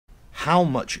How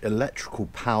much electrical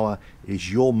power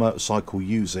is your motorcycle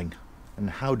using,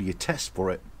 and how do you test for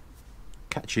it?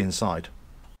 Catch you inside.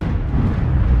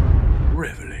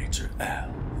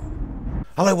 RevelatorAlf.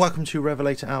 Hello, welcome to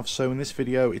RevelatorAlf. So in this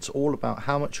video it's all about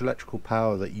how much electrical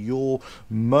power that your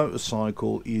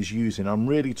motorcycle is using. I'm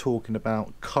really talking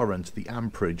about current, the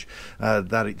amperage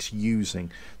that it's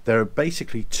using. There are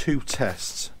basically two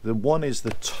tests. The one is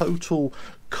the total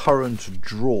current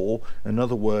draw. In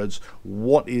other words,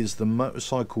 what is the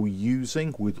motorcycle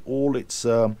using with all its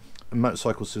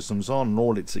motorcycle systems on and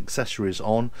all its accessories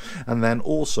on, and then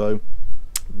also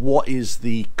what is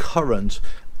the current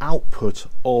output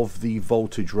of the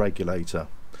voltage regulator.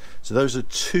 So those are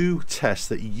two tests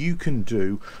that you can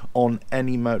do on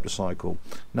any motorcycle.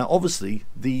 Now obviously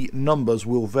the numbers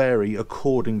will vary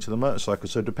according to the motorcycle,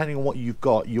 so depending on what you've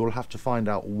got, you'll have to find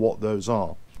out what those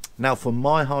are. Now for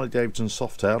my Harley Davidson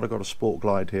Softail, I've got a Sport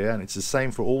Glide here, and it's the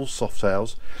same for all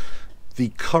Softails. The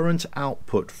current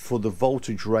output for the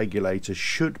voltage regulator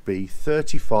should be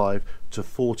 35 to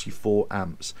 44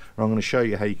 amps. And I'm going to show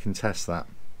you how you can test that.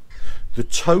 The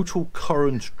total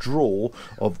current draw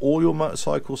of all your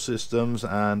motorcycle systems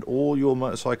and all your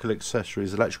motorcycle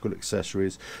accessories, electrical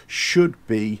accessories, should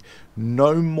be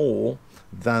no more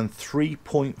than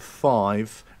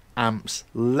 3.5 amps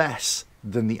less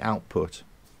than the output.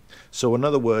 So in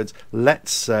other words,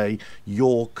 let's say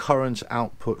your current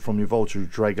output from your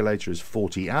voltage regulator is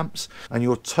 40 amps and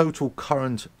your total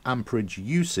current amperage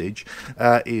usage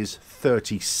is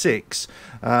 36,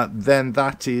 then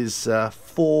that is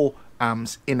 4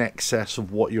 amps in excess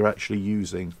of what you're actually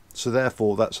using. So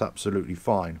therefore that's absolutely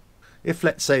fine. If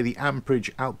let's say the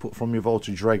amperage output from your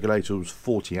voltage regulator was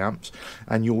 40 amps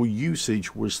and your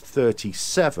usage was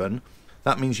 37,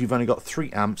 that means you've only got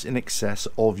 3 amps in excess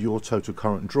of your total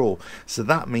current draw. So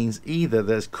that means either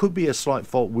there could be a slight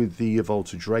fault with the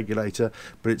voltage regulator,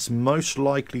 but it's most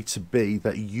likely to be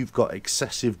that you've got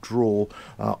excessive draw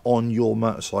on your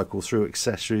motorcycle through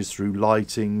accessories, through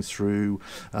lighting, through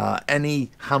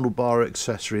any handlebar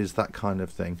accessories, that kind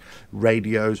of thing,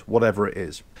 radios, whatever it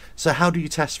is. So how do you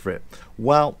test for it?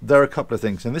 Well, there are a couple of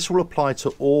things, and this will apply to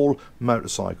all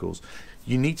motorcycles.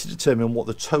 You need to determine what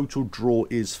the total draw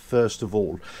is first of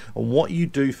all, and what you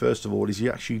do first of all is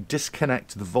you actually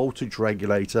disconnect the voltage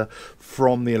regulator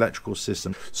from the electrical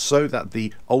system so that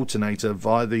the alternator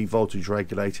via the voltage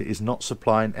regulator is not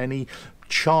supplying any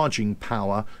charging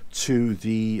power to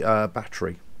the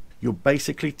battery. You're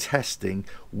basically testing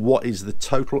what is the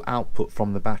total output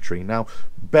from the battery. Now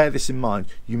bear this in mind,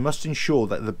 you must ensure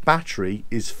that the battery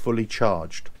is fully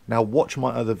charged. Now watch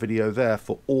my other video there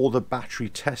for all the battery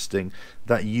testing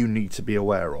that you need to be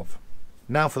aware of.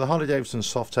 Now for the Harley Davidson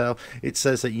Softail, it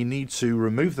says that you need to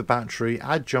remove the battery,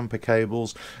 add jumper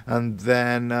cables, and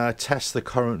then test the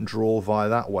current draw via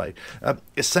that way.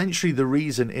 Essentially the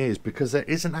reason is because there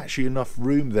isn't actually enough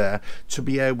room there to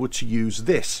be able to use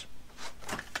this,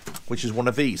 which is one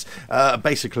of these,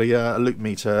 basically a loop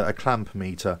meter, a clamp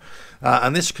meter,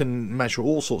 and this can measure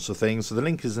all sorts of things. So the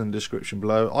link is in the description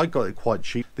below. I got it quite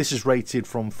cheap. This is rated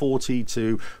from 40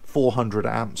 to 400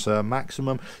 amps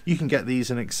maximum. You can get these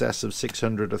in excess of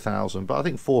 600, 1000, but I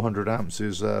think 400 amps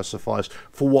is suffice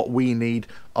for what we need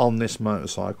on this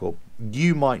motorcycle.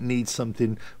 You might need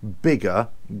something bigger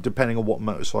depending on what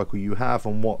motorcycle you have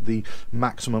and what the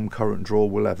maximum current draw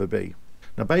will ever be.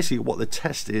 Now basically what the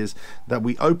test is that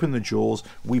we open the jaws,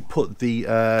 we put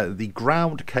the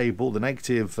ground cable, the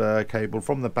negative cable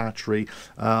from the battery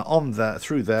on there,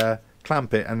 through there,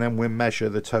 clamp it, and then we measure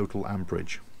the total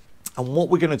amperage. And what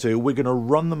we're going to do, we're going to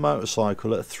run the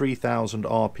motorcycle at 3000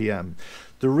 RPM.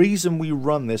 The reason we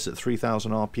run this at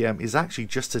 3000 RPM is actually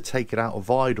just to take it out of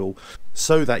idle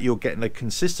so that you're getting a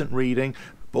consistent reading.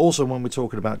 But also when we're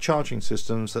talking about charging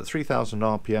systems at 3000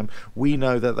 RPM, we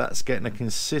know that that's getting a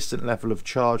consistent level of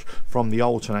charge from the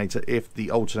alternator if the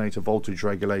alternator voltage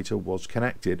regulator was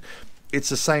connected. It's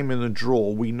the same in the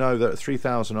draw. We know that at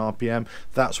 3000 RPM,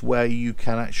 that's where you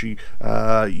can actually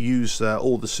use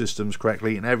all the systems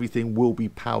correctly, and everything will be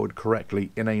powered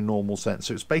correctly in a normal sense.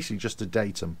 So it's basically just a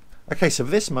datum. Okay, so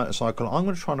for this motorcycle, I'm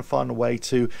going to try and find a way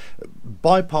to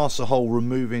bypass the whole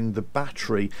removing the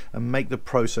battery and make the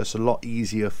process a lot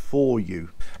easier for you.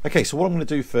 Okay, so what I'm going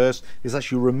to do first is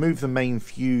actually remove the main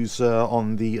fuse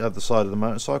on the other side of the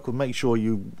motorcycle. Make sure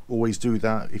you always do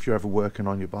that if you're ever working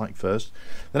on your bike first.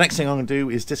 The next thing I'm going to do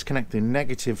is disconnect the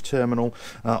negative terminal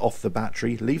off the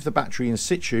battery, leave the battery in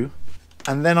situ,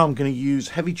 and then I'm going to use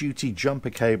heavy duty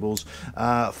jumper cables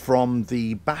from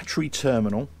the battery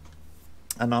terminal,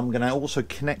 and I'm going to also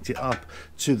connect it up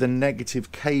to the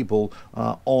negative cable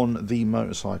on the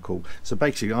motorcycle. So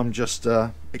basically I'm just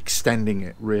extending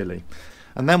it really.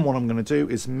 And then what I'm going to do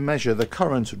is measure the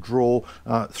current draw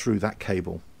through that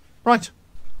cable. Right.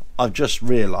 I've just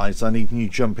realised I need new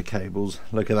jumper cables.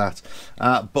 Look at that.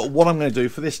 But what I'm going to do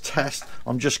for this test,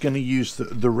 I'm just going to use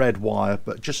the red wire,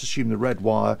 but just assume the red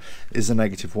wire is a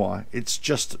negative wire. It's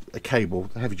just a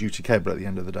cable, a heavy duty cable at the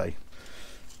end of the day.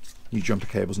 New jumper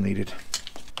cables needed.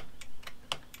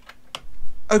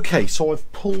 Okay, so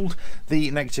I've pulled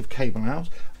the negative cable out.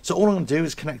 So all I'm going to do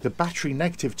is connect the battery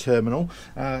negative terminal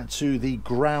to the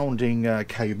grounding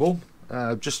cable.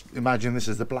 Just imagine this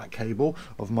is the black cable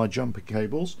of my jumper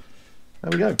cables. There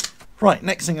we go. Right,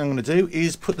 next thing I'm going to do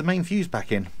is put the main fuse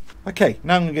back in. Okay,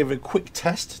 now I'm going to give it a quick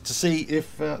test to see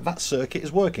if that circuit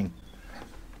is working.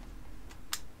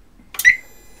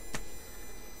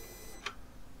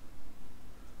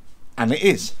 And it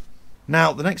is.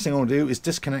 Now the next thing I want to do is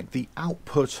disconnect the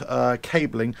output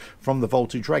cabling from the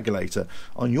voltage regulator.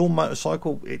 On your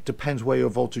motorcycle it depends where your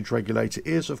voltage regulator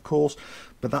is, of course,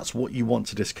 but that's what you want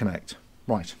to disconnect.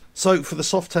 Right, so for the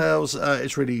Softails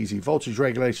it's really easy. Voltage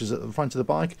regulators at the front of the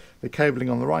bike, the cabling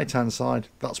on the right hand side,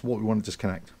 that's what we want to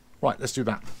disconnect. Right, let's do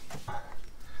that.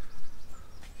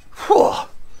 Whew.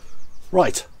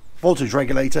 Right, voltage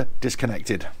regulator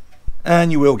disconnected.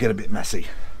 And you will get a bit messy.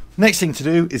 Next thing to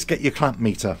do is get your clamp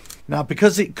meter. Now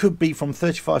because it could be from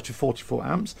 35 to 44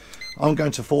 amps, I'm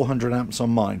going to 400 amps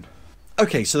on mine.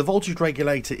 Okay, so the voltage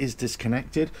regulator is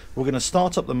disconnected. We're going to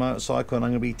start up the motorcycle and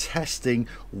I'm going to be testing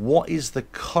what is the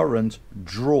current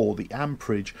draw, the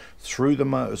amperage through the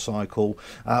motorcycle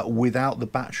without the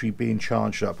battery being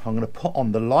charged up. I'm going to put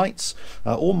on the lights,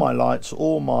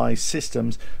 all my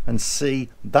systems, and see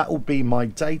that will be my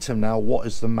data now, what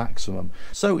is the maximum.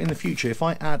 So in the future, if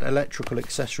I add electrical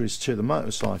accessories to the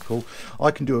motorcycle, I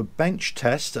can do a bench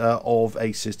test of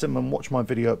a system and watch my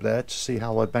video up there to see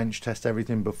how I bench test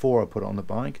everything before I put it on the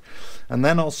bike, and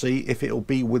then I'll see if it will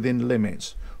be within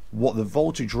limits, what the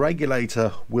voltage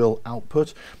regulator will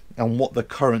output and what the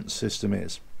current system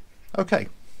is. Okay,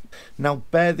 now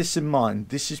bear this in mind,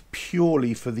 this is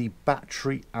purely for the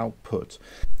battery output.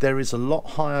 There is a lot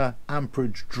higher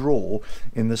amperage draw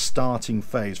in the starting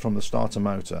phase from the starter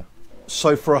motor.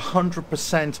 So for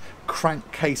 100%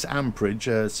 crankcase amperage,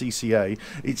 CCA,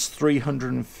 it's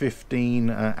 315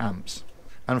 amps.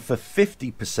 And for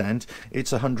 50%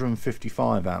 it's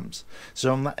 155 amps.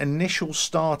 So on that initial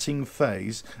starting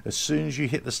phase, as soon as you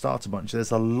hit the starter bunch,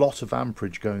 there's a lot of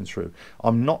amperage going through.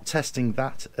 I'm not testing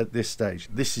that at this stage.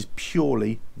 This is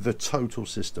purely the total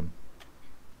system.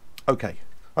 Okay,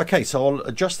 so I'll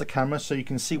adjust the camera so you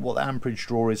can see what the amperage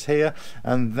draw is here,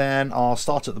 and then I'll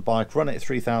start at the bike, run it at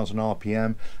 3000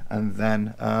 RPM, and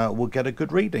then we'll get a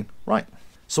good reading. Right.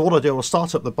 So what I'll do, I'll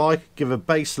start up the bike, give a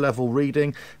base level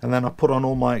reading, and then I'll put on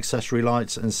all my accessory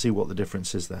lights and see what the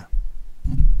difference is there.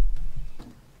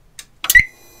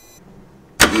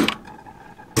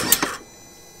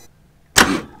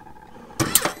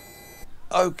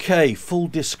 Okay, full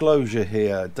disclosure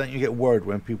here. Don't you get worried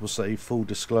when people say full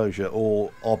disclosure,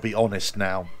 or I'll be honest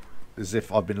now, as if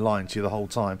I've been lying to you the whole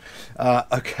time.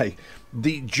 Okay,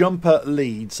 the jumper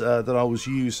leads that I was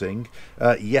using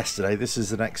yesterday, this is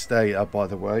the next day by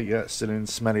the way, yeah, still in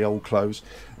smelly old clothes.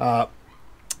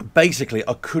 Basically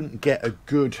I couldn't get a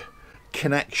good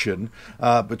connection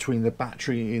between the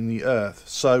battery and the earth.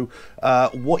 So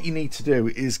what you need to do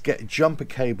is get jumper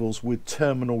cables with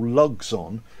terminal lugs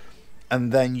on,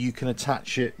 and then you can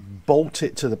attach it, bolt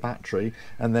it to the battery,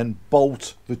 and then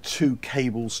bolt the two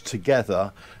cables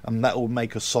together, and that will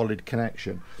make a solid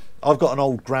connection. I've got an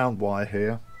old ground wire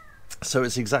here, so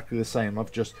it's exactly the same.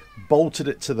 I've just bolted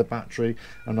it to the battery,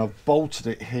 and I've bolted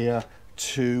it here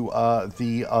to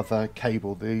the other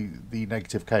cable, the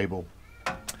negative cable.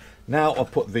 Now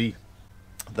I've put the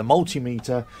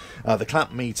multimeter, the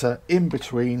clamp meter in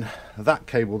between that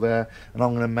cable there, and I'm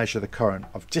going to measure the current.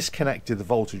 I've disconnected the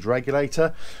voltage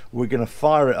regulator. We're going to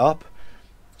fire it up,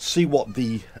 see what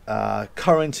the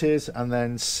current is, and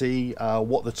then see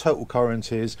what the total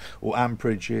current is or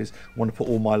amperage is. I want to put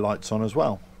all my lights on as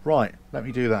well. Right, let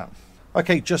me do that.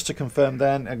 Okay, just to confirm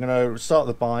then, I'm going to start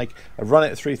the bike, run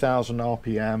it at 3000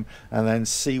 RPM, and then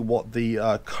see what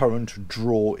the current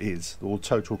draw is, or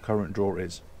total current draw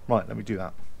is. Right, let me do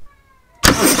that.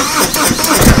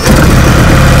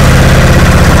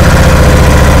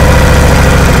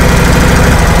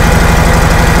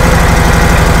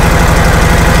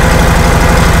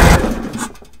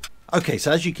 Okay,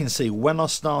 so as you can see, when I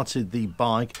started the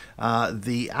bike,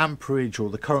 the amperage or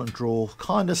the current draw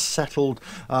kind of settled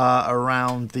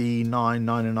around the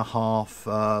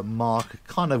 9.5 mark. It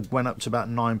kind of went up to about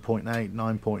 9.8,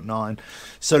 9.9.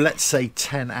 So let's say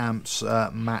 10 amps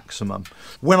maximum.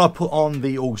 When I put on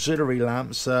the auxiliary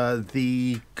lamps,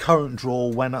 the current draw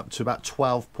went up to about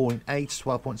 12.8,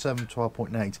 12.7,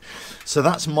 12.8. So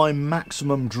that's my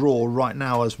maximum draw right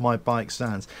now as my bike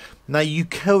stands. Now you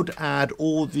could add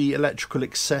all the electrical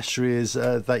accessories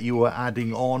that you were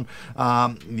adding on,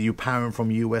 you're powering from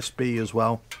USB as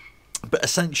well, but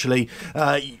essentially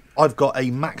I've got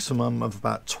a maximum of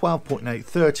about 12.8,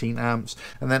 13 amps,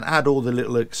 and then add all the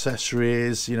little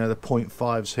accessories, you know, the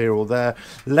 0.5s here or there.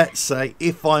 Let's say,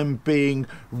 if I'm being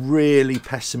really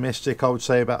pessimistic, I would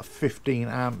say about 15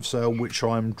 amps, which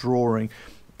I'm drawing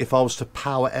if I was to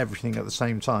power everything at the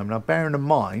same time. Now bearing in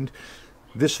mind,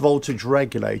 this voltage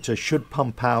regulator should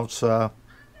pump out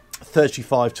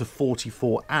 35 to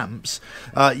 44 amps.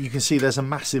 You can see there's a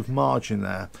massive margin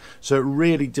there. So it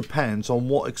really depends on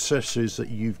what accessories that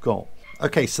you've got.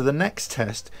 Okay, so the next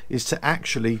test is to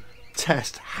actually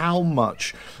test how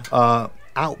much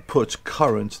output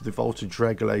current the voltage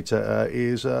regulator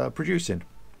is producing.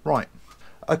 Right.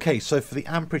 Okay, so for the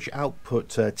amperage output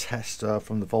test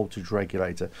from the voltage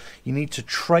regulator, you need to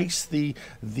trace the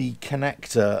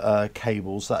connector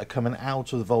cables that are coming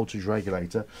out of the voltage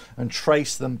regulator and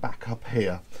trace them back up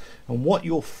here. And what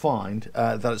you'll find,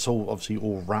 that it's all obviously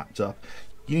all wrapped up,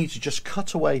 you need to just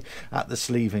cut away at the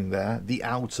sleeving there, the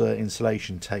outer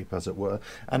insulation tape as it were,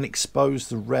 and expose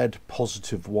the red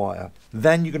positive wire.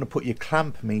 Then you're going to put your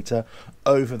clamp meter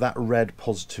over that red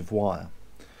positive wire.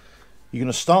 You're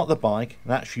going to start the bike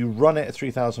and actually run it at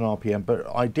 3000 RPM, but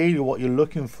ideally what you're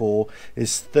looking for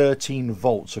is 13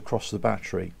 volts across the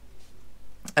battery.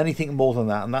 Anything more than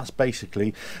that, and that's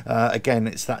basically, again,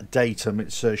 it's that datum,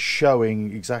 it's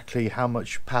showing exactly how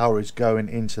much power is going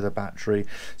into the battery,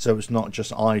 so it's not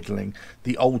just idling.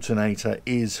 The alternator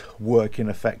is working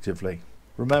effectively.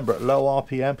 Remember, at low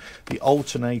RPM, the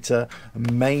alternator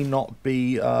may not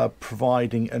be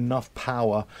providing enough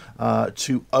power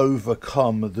to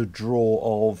overcome the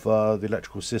draw of the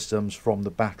electrical systems from the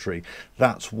battery.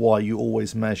 That's why you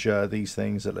always measure these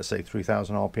things at, let's say,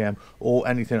 3000 RPM or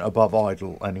anything above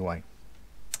idle anyway.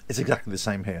 It's exactly the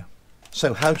same here.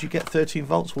 So how do you get 13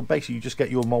 volts? Well, basically you just get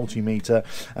your multimeter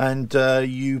and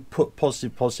you put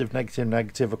positive, positive, negative,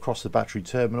 negative across the battery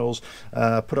terminals,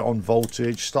 put it on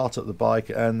voltage, start up the bike,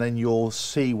 and then you'll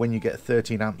see when you get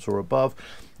 13 amps or above,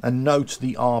 and note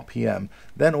the RPM.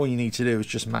 Then all you need to do is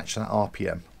just match that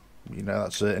RPM. You know,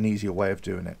 that's an easier way of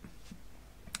doing it.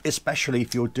 Especially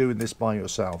if you're doing this by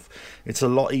yourself. It's a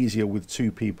lot easier with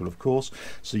two people, of course,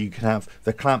 so you can have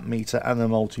the clamp meter and the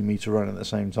multimeter running at the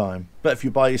same time. But if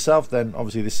you're by yourself, then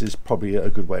obviously this is probably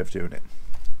a good way of doing it.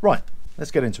 Right,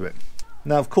 let's get into it.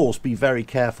 Now, of course, be very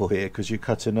careful here because you're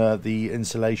cutting the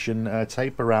insulation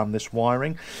tape around this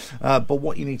wiring. But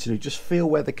what you need to do, just feel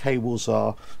where the cables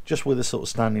are, just with a sort of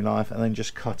standing knife, and then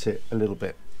just cut it a little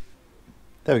bit.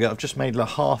 There we go. I've just made a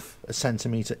 ½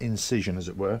 centimeter incision, as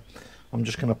it were. I'm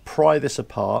just going to pry this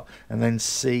apart and then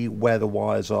see where the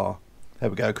wires are. There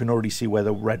we go, I can already see where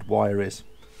the red wire is.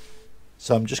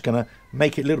 So I'm just going to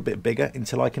make it a little bit bigger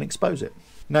until I can expose it.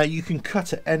 Now you can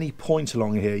cut at any point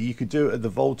along here. You could do it at the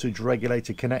voltage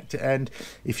regulator connector end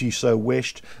if you so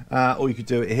wished, or you could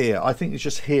do it here. I think it's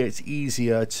just here it's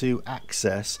easier to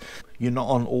access. You're not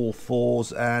on all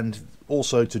fours, and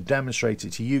also to demonstrate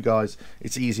it to you guys,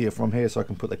 it's easier from here, so I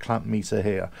can put the clamp meter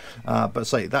here. But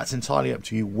say that's entirely up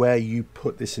to you where you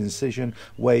put this incision,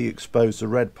 where you expose the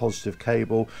red positive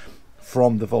cable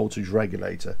from the voltage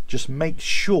regulator. Just make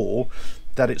sure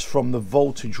that it's from the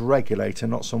voltage regulator,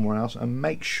 not somewhere else, and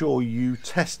make sure you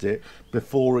test it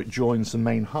before it joins the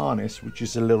main harness, which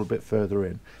is a little bit further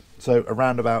in. So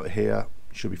around about here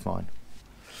should be fine.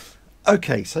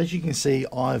 Okay, so as you can see,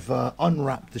 I've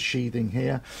unwrapped the sheathing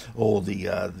here, or the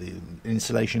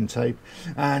insulation tape,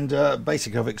 and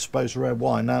basically I've exposed the red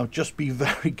wire. Now just be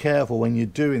very careful when you're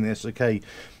doing this, okay?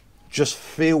 Just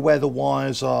feel where the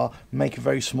wires are, make a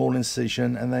very small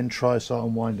incision, and then try to start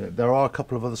unwinding it. There are a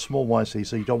couple of other small wires here,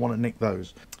 so you don't want to nick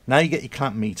those. Now you get your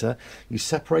clamp meter, you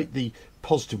separate the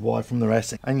positive wire from the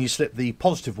rest, and you slip the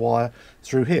positive wire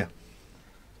through here,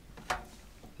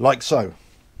 like so.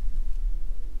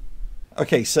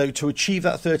 Okay, so to achieve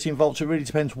that 13 volts, it really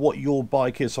depends what your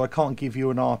bike is, so I can't give you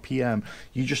an RPM.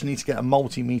 You just need to get a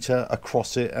multimeter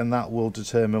across it, and that will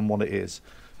determine what it is.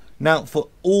 Now, for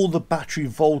all the battery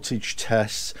voltage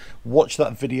tests, watch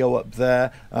that video up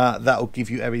there. That will give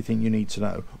you everything you need to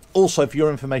know. Also, for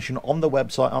your information, on the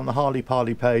website, on the Harley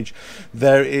Parley page,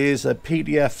 there is a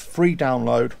PDF free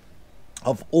download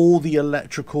of all the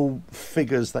electrical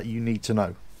figures that you need to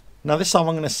know. Now this time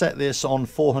I'm going to set this on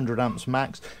 400 amps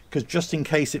max, because just in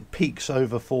case it peaks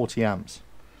over 40 amps.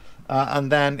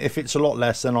 And then if it's a lot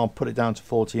less, then I'll put it down to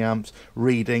 40 amps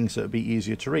reading, so it'll be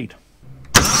easier to read.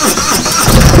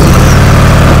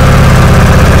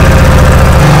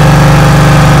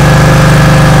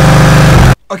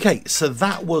 Okay, so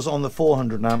that was on the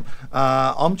 400 amp.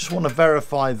 I just want to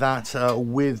verify that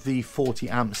with the 40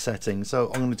 amp setting,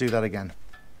 so I'm going to do that again.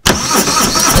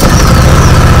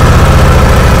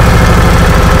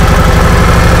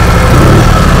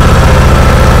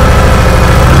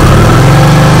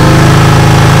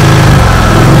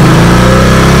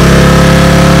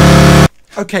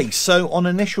 Okay, so on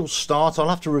initial start, I'll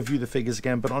have to review the figures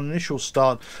again, but on initial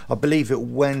start, I believe it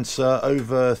went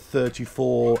over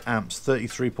 34 amps,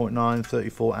 33.9,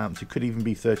 34 amps. It could even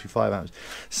be 35 amps.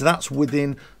 So that's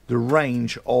within the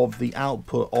range of the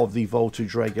output of the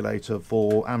voltage regulator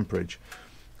for amperage.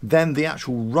 Then the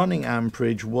actual running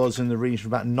amperage was in the region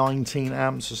of about 19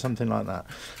 amps or something like that.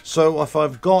 So if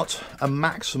I've got a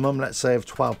maximum, let's say, of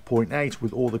 12.8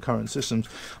 with all the current systems,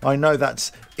 I know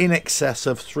that's in excess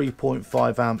of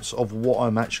 3.5 amps of what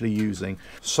I'm actually using.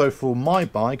 So for my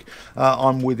bike,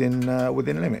 I'm within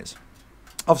limits.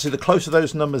 Obviously, the closer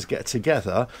those numbers get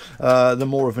together, the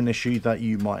more of an issue that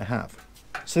you might have.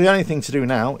 So the only thing to do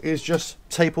now is just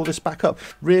tape all this back up.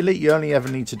 Really, you only ever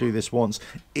need to do this once,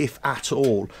 if at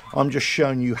all. I'm just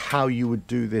showing you how you would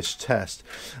do this test.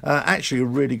 Actually, a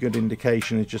really good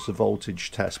indication is just a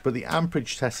voltage test, but the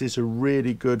amperage test is a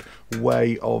really good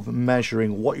way of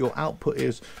measuring what your output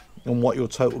is and what your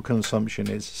total consumption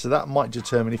is. So that might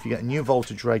determine if you get a new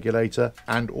voltage regulator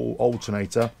and or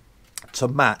alternator to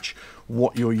match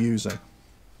what you're using.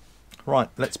 Right,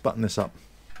 let's button this up.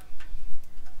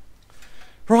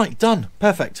 Right, done.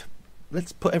 Perfect.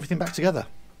 Let's put everything back together.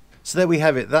 So there we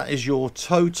have it. That is your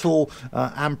total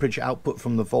amperage output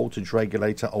from the voltage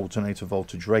regulator, alternator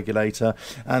voltage regulator,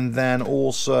 and then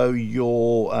also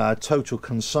your total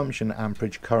consumption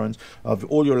amperage current of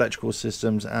all your electrical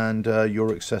systems and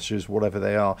your accessories, whatever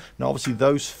they are. Now obviously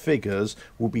those figures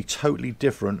will be totally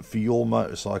different for your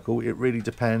motorcycle. It really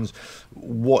depends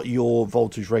what your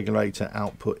voltage regulator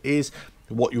output is,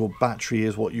 what your battery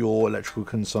is, what your electrical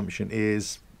consumption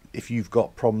is, if you've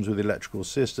got problems with the electrical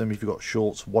system, if you've got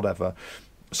shorts, whatever.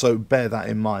 So bear that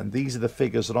in mind. These are the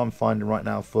figures that I'm finding right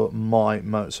now for my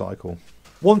motorcycle.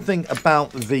 One thing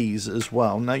about these as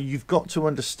well, now you've got to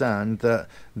understand that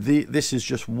this is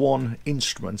just one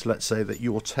instrument, let's say, that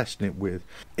you're testing it with.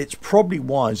 It's probably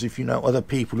wise, if you know other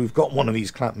people who've got one of these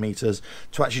clamp meters,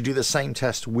 to actually do the same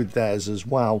test with theirs as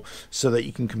well, so that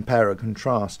you can compare and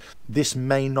contrast. This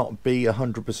may not be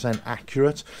 100%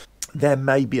 accurate. There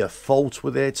may be a fault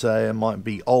with it, it might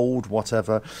be old,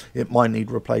 whatever, it might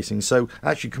need replacing. So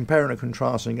actually comparing and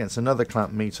contrasting against another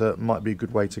clamp meter might be a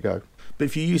good way to go. But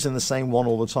if you're using the same one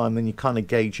all the time, then you're kind of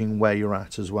gauging where you're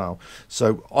at as well.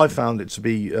 So I found it to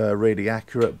be really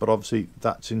accurate, but obviously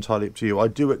that's entirely up to you. I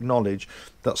do acknowledge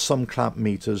that some clamp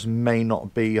meters may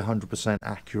not be 100%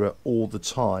 accurate all the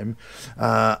time,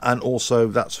 and also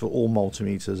that's for all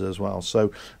multimeters as well.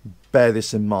 So bear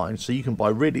this in mind. So you can buy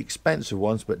really expensive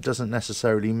ones, but it doesn't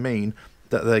necessarily mean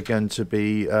that they're going to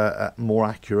be more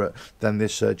accurate than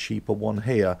this cheaper one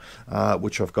here,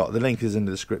 which I've got. The link is in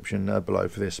the description below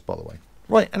for this, by the way.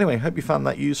 Right, anyway, hope you found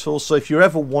that useful. So if you're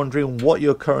ever wondering what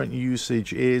your current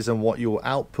usage is and what your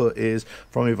output is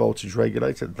from your voltage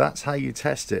regulator, that's how you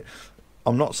test it.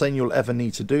 I'm not saying you'll ever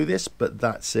need to do this, but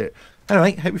that's it.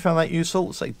 Anyway, hope you found that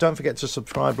useful. So don't forget to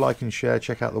subscribe, like and share.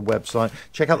 Check out the website.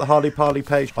 Check out the Harley Parley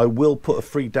page. I will put a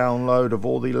free download of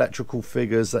all the electrical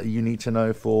figures that you need to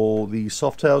know for the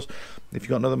Softails. If you've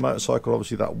got another motorcycle,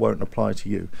 obviously that won't apply to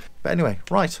you. But anyway,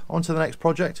 right, on to the next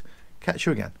project. Catch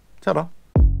you again. Ta-da.